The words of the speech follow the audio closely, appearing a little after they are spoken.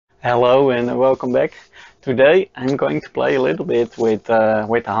Hello and welcome back. Today I'm going to play a little bit with the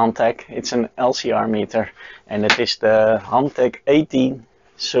Hantek. It's an LCR meter and it is the Hantek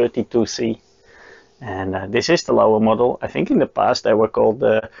 1832C. And this is the lower model. I think in the past they were called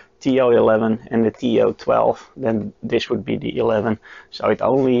the To11 and the To12. Then this would be the 11. So it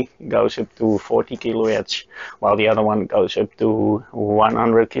only goes up to 40 kHz while the other one goes up to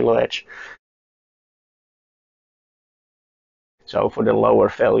 100 kHz. So for the lower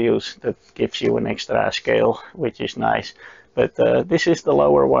values, that gives you an extra scale, which is nice. But this is the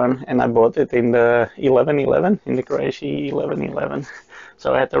lower one, and I bought it in the 1111, in the crazy 1111.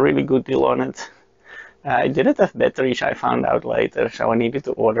 So I had a really good deal on it. I didn't have batteries, I found out later, so I needed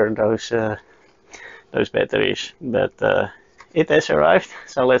to order those batteries. But it has arrived,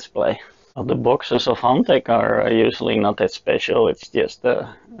 so let's play. Well, the boxes of Hantek are usually not that special, it's just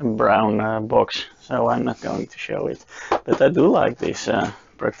a brown box, so I'm not going to show it. But I do like this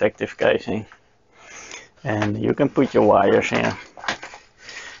protective casing. And you can put your wires here.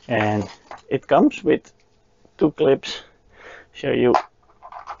 And it comes with two clips, so you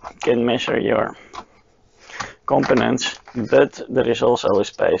can measure your components, but there is also a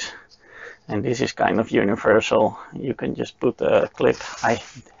space. And this is kind of universal. You can just put a clip. I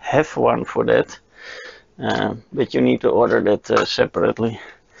have one for that, but you need to order that separately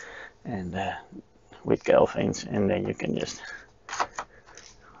and with Kelvins, and then you can just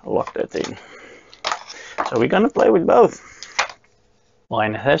lock that in. So we're gonna play with both. Well,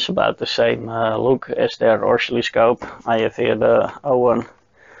 and it has about the same look as their oscilloscope. I have here the 01,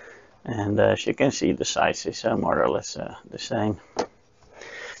 and as you can see, the size is more or less the same.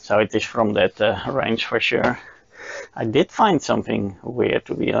 So it is from that range for sure. I did find something weird,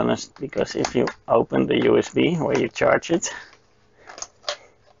 to be honest, because if you open the USB where you charge it,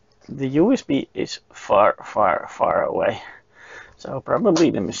 the USB is far, far, far away. So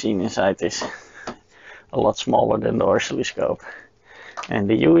probably the machine inside is a lot smaller than the oscilloscope. And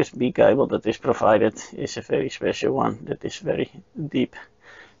the USB cable that is provided is a very special one that is very deep.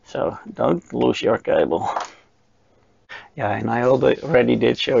 So don't lose your cable. Yeah, and I already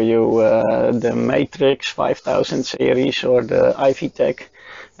did show you the Matrix 5000 series or the Ivy-Tech.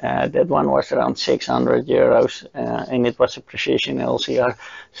 That one was around 600 euros and it was a precision LCR,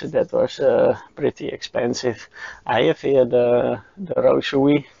 so that was pretty expensive. I have here the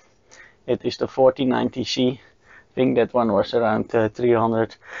Rosui. It is the 4090C. I think that one was around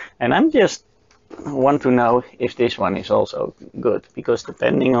 300. And I'm just want to know if this one is also good, because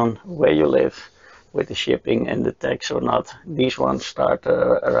depending on where you live, with the shipping and the tax or not, these ones start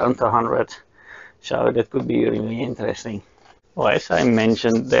around 100, so that could be really interesting. Well, as I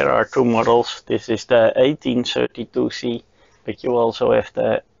mentioned, there are two models. This is the 1832C, but you also have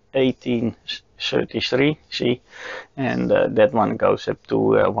the 1833C, and that one goes up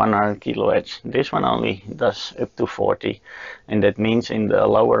to 100 kHz. This one only does up to 40, and that means in the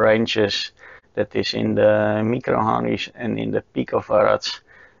lower ranges, that is in the microhenries and in the picofarads,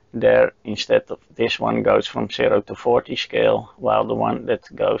 there, instead of this one goes from 0 to 40 scale, while the one that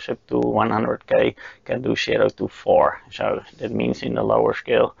goes up to 100k can do 0 to 4. So that means in the lower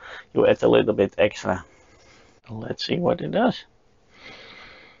scale you add a little bit extra. Let's see what it does.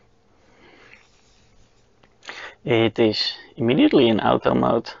 It is immediately in auto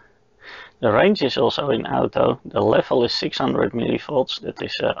mode. The range is also in auto. The level is 600 millivolts, that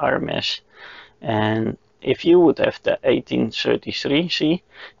is RMS. And if you would have the 1833C,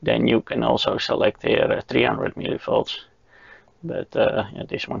 then you can also select here 300 millivolts. But yeah,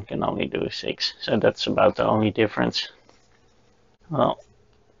 this one can only do 6, so that's about the only difference. Well,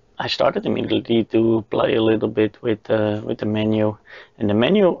 I started immediately to play a little bit with the menu, and the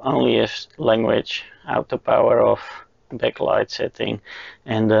menu only has language, auto power off, backlight setting,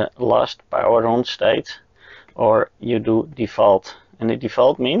 and the last power on state, or you do default. And the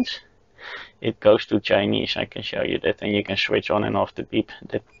default means it goes to Chinese. I can show you that, and you can switch on and off the beep.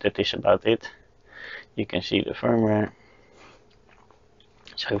 That is about it. You can see the firmware.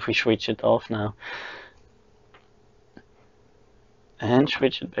 So if we switch it off now and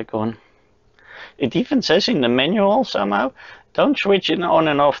switch it back on, it even says in the manual somehow, don't switch it on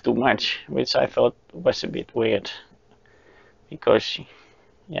and off too much, which I thought was a bit weird, because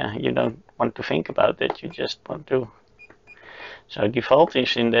yeah, you don't want to think about it, you just want to. So default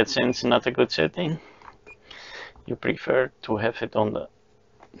is in that sense not a good setting. You prefer to have it on the...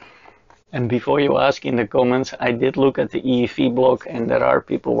 And before you ask in the comments, I did look at the EEV blog, and there are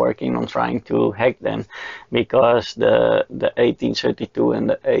people working on trying to hack them, because the 1832 and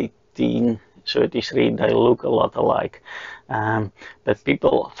the 1833, they look a lot alike. But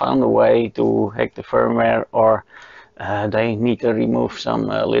people found a way to hack the firmware or they need to remove some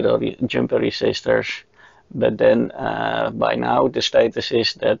little jumper resistors. But then by now the status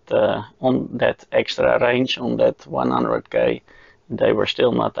is that on that extra range, on that 100k, they were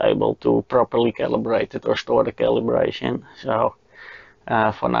still not able to properly calibrate it or store the calibration. So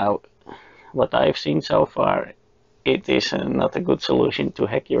for now, what I've seen so far, it is not a good solution to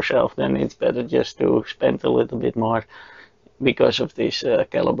hack yourself. Then it's better just to spend a little bit more because of this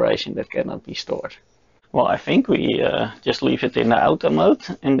calibration that cannot be stored. Well, I think we just leave it in the auto mode,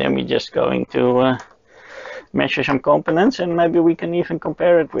 and then we're just going to measure some components, and maybe we can even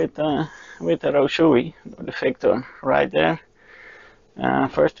compare it with the Rosui, the Victor, right there.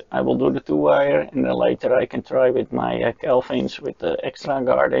 First I will do the 2-wire, and then later I can try with my Kelvins with the extra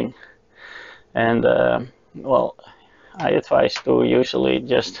guarding. And well, I advise to usually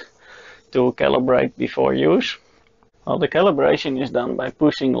just to calibrate before use. Well, the calibration is done by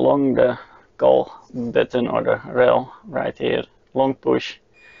pushing along the call button or the rail right here, long push,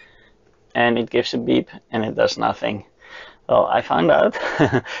 and it gives a beep and it does nothing. Well, I found out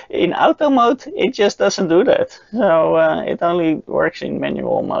in auto mode it just doesn't do that, so it only works in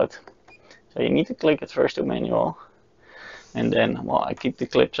manual mode. So you need to click it first to manual, and then, well, I keep the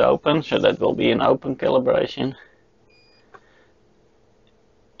clips open, so that will be an open calibration.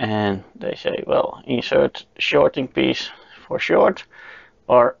 And they say, well, insert shorting piece for short,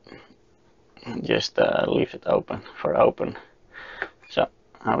 or just leave it open for open. So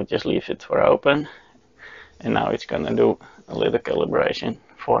I would just leave it for open, and now it's gonna do a little calibration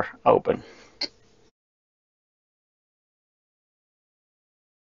for open.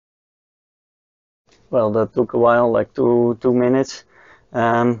 Well, that took a while, like two minutes,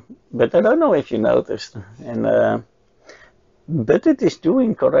 but I don't know if you noticed, and but it is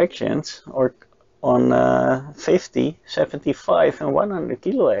doing corrections or on 50, 75 and 100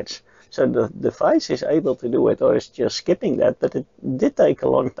 kilohertz. So the device is able to do it, or it's just skipping that, but it did take a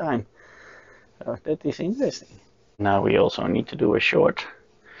long time. So that is interesting. Now we also need to do a short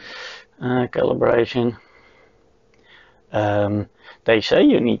calibration. They say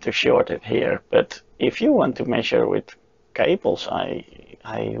you need to short it here, but if you want to measure with cables, I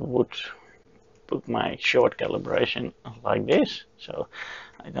would put my short calibration like this. So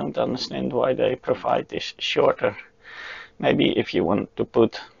I don't understand why they provide this shorter. Maybe if you want to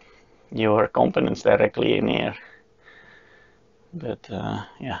put your components directly in here, but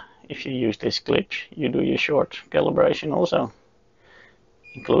yeah, if you use this clip, you do your short calibration also,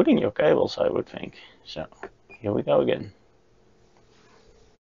 including your cables, I would think. So here we go again.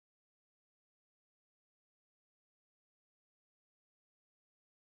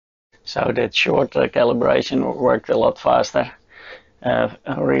 So that short calibration worked a lot faster,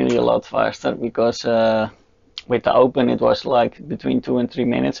 really a lot faster, because with the open it was like between 2 and 3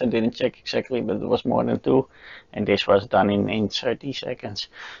 minutes. I didn't check exactly, but it was more than 2, and this was done in 30 seconds.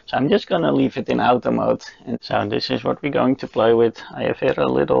 So I'm just gonna leave it in auto mode. And so this is what we're going to play with. I have here a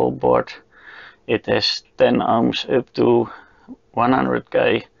little board. It has 10 ohms up to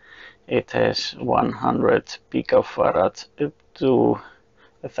 100k. It has 100 picofarad up to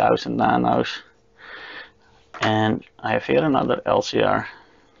 1000 nanos. And I have here another LCR,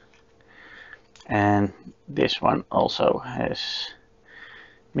 and this one also has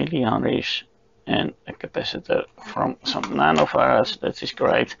milliamperes and a capacitor from some nanofarads. That is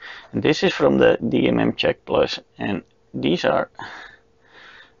great. And this is from the DMM Check Plus, and these are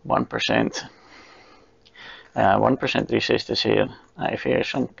 1%. 1% resistors here. I have here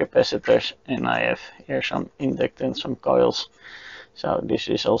some capacitors, and I have here some inductance, some coils. So this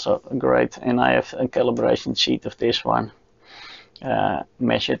is also great, and I have a calibration sheet of this one,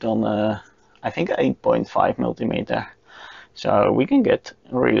 measured on I think 8.5 millimeter. So we can get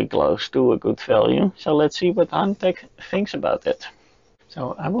really close to a good value. So let's see what Hantek thinks about it.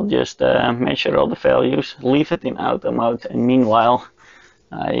 So I will just measure all the values, leave it in auto mode, and meanwhile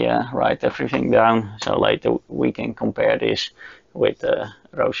I write everything down, so later we can compare this with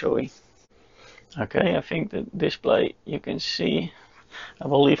Rosui. Okay, I think the display you can see. I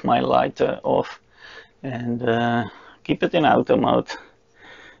will leave my light off and keep it in auto mode,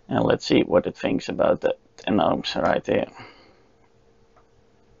 and let's see what it thinks about the 10 ohms right here.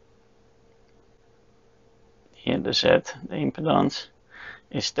 Here the Z, the impedance,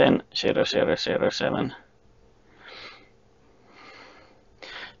 is 10,0007.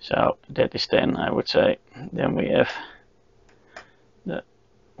 So that is 10, I would say. Then we have the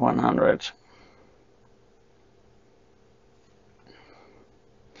 100.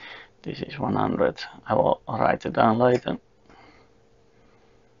 This is 100. I will write it down later.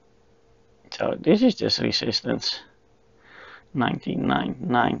 So this is just resistance,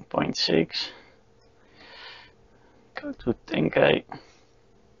 1999.6. Go to 10K.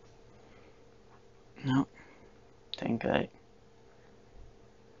 No, 10K.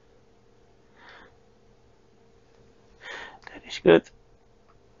 That is good.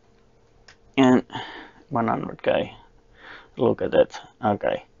 And 100K. Look at that.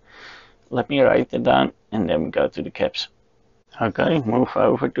 Okay. Let me write it down and then we go to the caps. Okay, move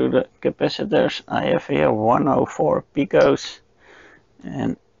over to the capacitors. I have here 104 picos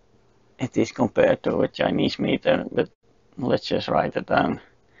and it is compared to a Chinese meter, but let's just write it down.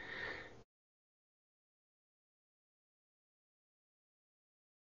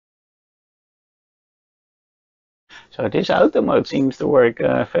 So this auto mode seems to work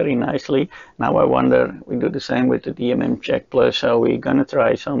very nicely. Now I wonder, we do the same with the DMM check plus, so we're gonna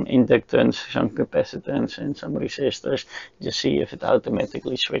try some inductance, some capacitance and some resistors, just see if it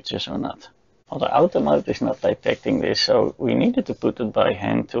automatically switches or not. Well, the auto mode is not detecting this, so we needed to put it by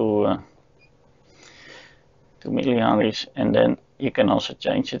hand to milliamps, and then you can also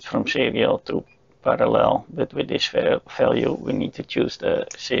change it from serial to parallel, but with this value we need to choose the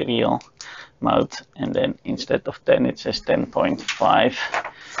serial mode, and then instead of 10 it says 10.5.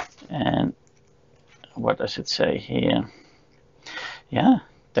 And what does it say here? Yeah,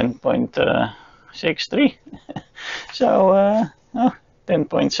 10.63. So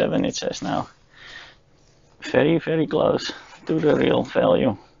 10.7 it says now. Very, very close to the real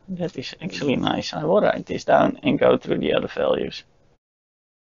value. That is actually nice. I will write this down and go through the other values.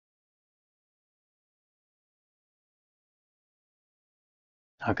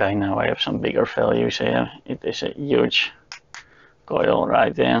 Okay, now I have some bigger values here. It is a huge coil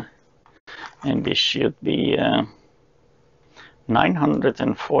right there. And this should be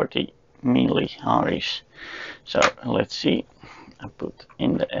 940 milliharys. So let's see. I put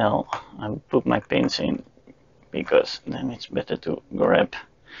in the L. I put my pins in because then it's better to grab.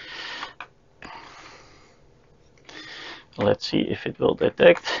 Let's see if it will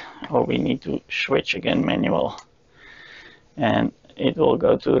detect, or we need to switch again manual. And it will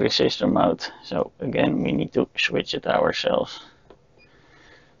go to resistor mode. So again, we need to switch it ourselves.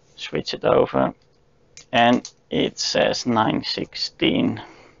 Switch it over. And it says 916.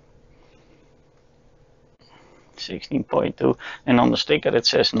 16.2, and on the sticker it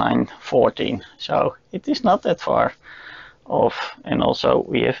says 914, so it is not that far off, and also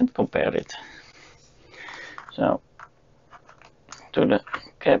we haven't compared it. So to the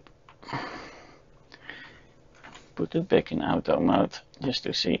cap, put it back in auto mode just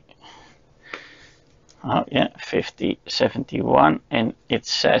to see. Oh yeah, 5071, and it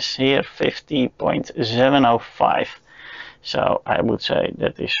says here 50.705, so I would say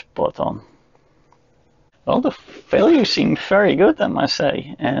that is spot on. Well, the values seem very good, I must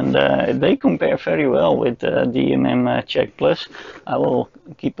say, and they compare very well with the DMM Check Plus. I will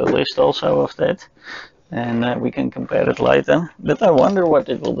keep a list also of that, and we can compare it later. But I wonder what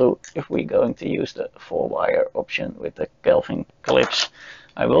it will do if we're going to use the 4-wire option with the Kelvin clips.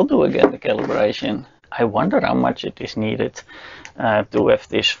 I will do again the calibration. I wonder how much it is needed to have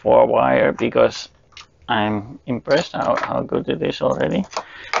this 4-wire, because I'm impressed how good it is already.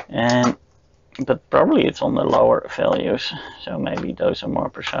 But probably it's on the lower values, so maybe those are more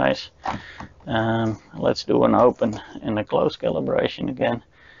precise. Let's do an open and a close calibration again.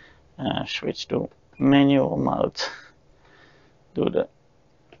 Switch to manual mode. Do the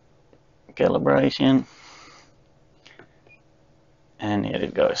calibration. And here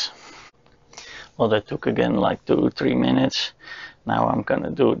it goes. Well, that took again like 2-3 minutes. Now I'm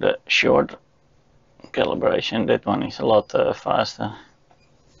gonna do the short calibration. That one is a lot faster.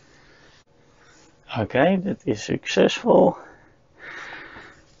 Okay, that is successful.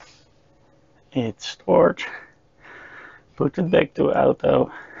 It's stored. Put it back to auto.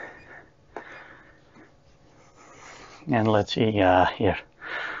 And let's see, here,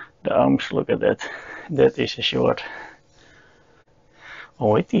 the ohms, look at that. That is a short.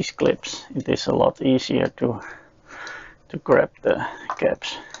 With these clips, it is a lot easier to grab the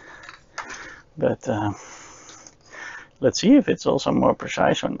caps. But let's see if it's also more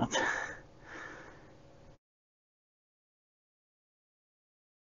precise or not.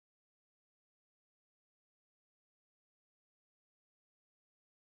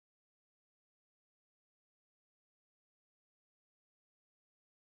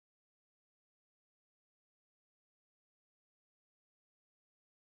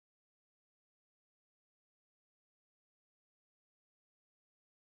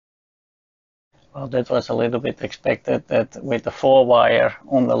 Well, that was a little bit expected, that with the 4-wire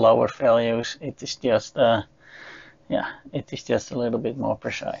on the lower values, it is just, it is just a little bit more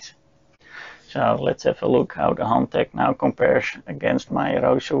precise. So let's have a look how the Hantek now compares against my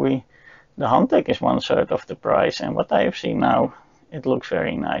Rosui. The Hantek is 1/3 of the price, and what I have seen now, it looks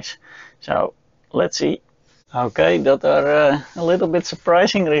very nice. So let's see. Okay, that are a little bit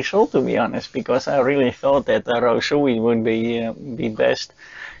surprising result, to be honest, because I really thought that the Rosui would be best,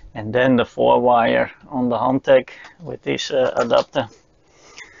 and then the 4-wire on the Hantek with this adapter,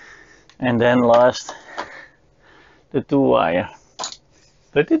 and then last the 2-wire.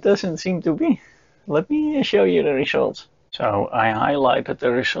 But it doesn't seem to be. Let me show you the results. So I highlighted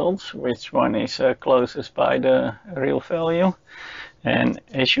the results, which one is closest by the real value, and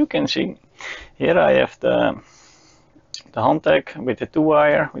as you can see, here I have the Hantek with the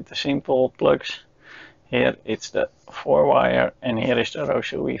 2-wire with the simple plugs. Here it's the 4-wire, and here is the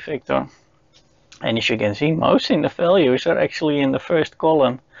Rosui Victor. And as you can see, most in the values are actually in the first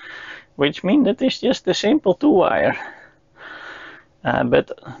column, which means that it's just a simple 2-wire.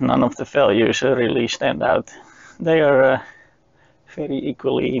 But none of the values really stand out. They are very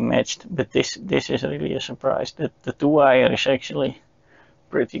equally matched, but this is really a surprise that the 2-wire is actually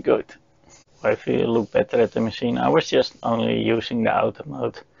pretty good. If you look better at the machine, I was just only using the auto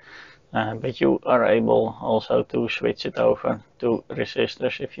mode, but you are able also to switch it over to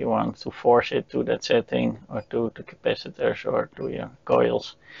resistors if you want to force it to that setting, or to the capacitors, or to your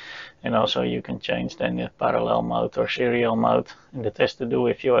coils. And also you can change then the parallel mode or serial mode, and that has to do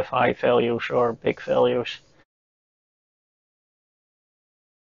if you have high values or big values.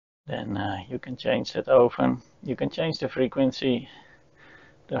 Then you can change that over. You can change the frequency,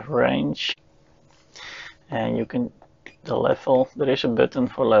 the range, and you can the level. There is a button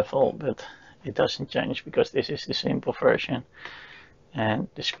for level, but it doesn't change because this is the simple version. And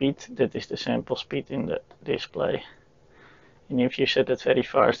the speed, that is the sample speed in the display. And if you set it very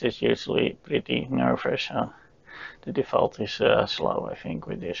fast, it's usually pretty nervous. So the default is slow, I think,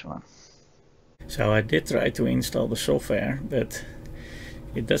 with this one. So I did try to install the software, but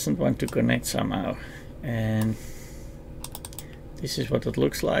it doesn't want to connect somehow. And this is what it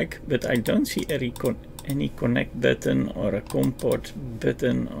looks like, but I don't see any connect button or a COM port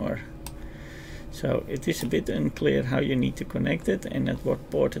button, or so it is a bit unclear how you need to connect it and at what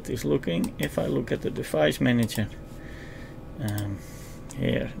port it is looking. If I look at the device manager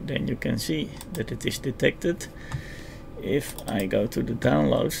here, then you can see that it is detected. If I go to the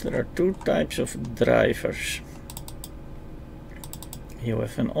downloads, there are 2 types of drivers. You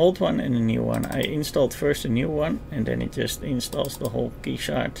have an old one and a new one. I installed first a new one, and then it just installs the whole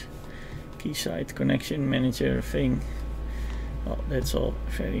keyside connection manager thing. Well, that's all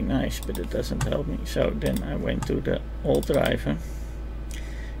very nice, but it doesn't help me. So then I went to the old driver,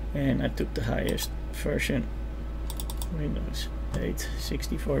 and I took the highest version, Windows 8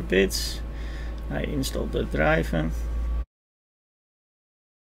 64 bits. I installed the driver.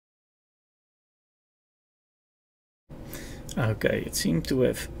 Okay, it seemed to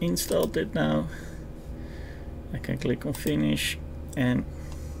have installed it now. I can click on finish, and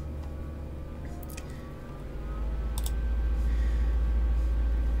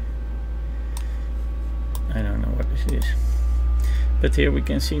I don't know what this is, but here we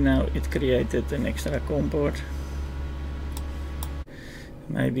can see now it created an extra COM port.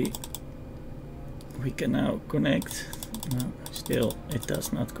 Maybe we can now connect. No, still it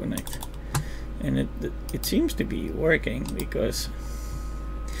does not connect. And it seems to be working, because,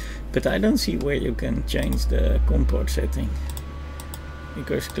 but I don't see where you can change the COM port setting,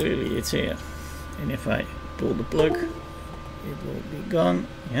 because clearly it's here. And if I pull the plug, it will be gone.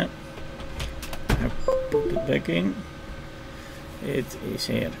 Yeah, I put it back in, it is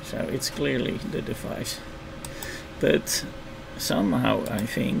here. So it's clearly the device, but somehow I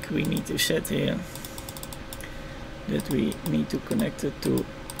think we need to set here that we need to connect it to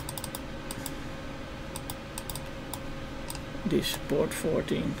this port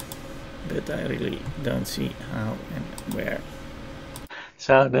 14, but I really don't see how and where.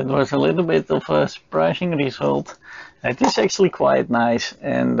 So that was a little bit of a surprising result. It is actually quite nice,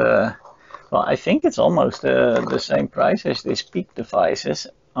 and well, I think it's almost the same price as these Peak devices,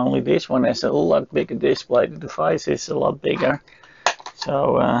 only this one has a lot bigger display. The device is a lot bigger,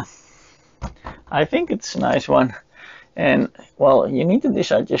 so I think it's a nice one. And well, you need to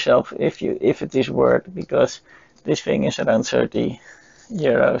decide yourself if it is worth, because this thing is around 30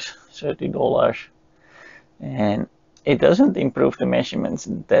 euros, $30, and it doesn't improve the measurements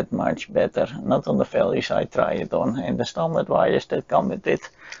that much better, not on the values I try it on, and the standard wires that come with it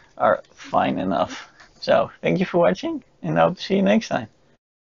are fine enough. So thank you for watching, and I hope to see you next time.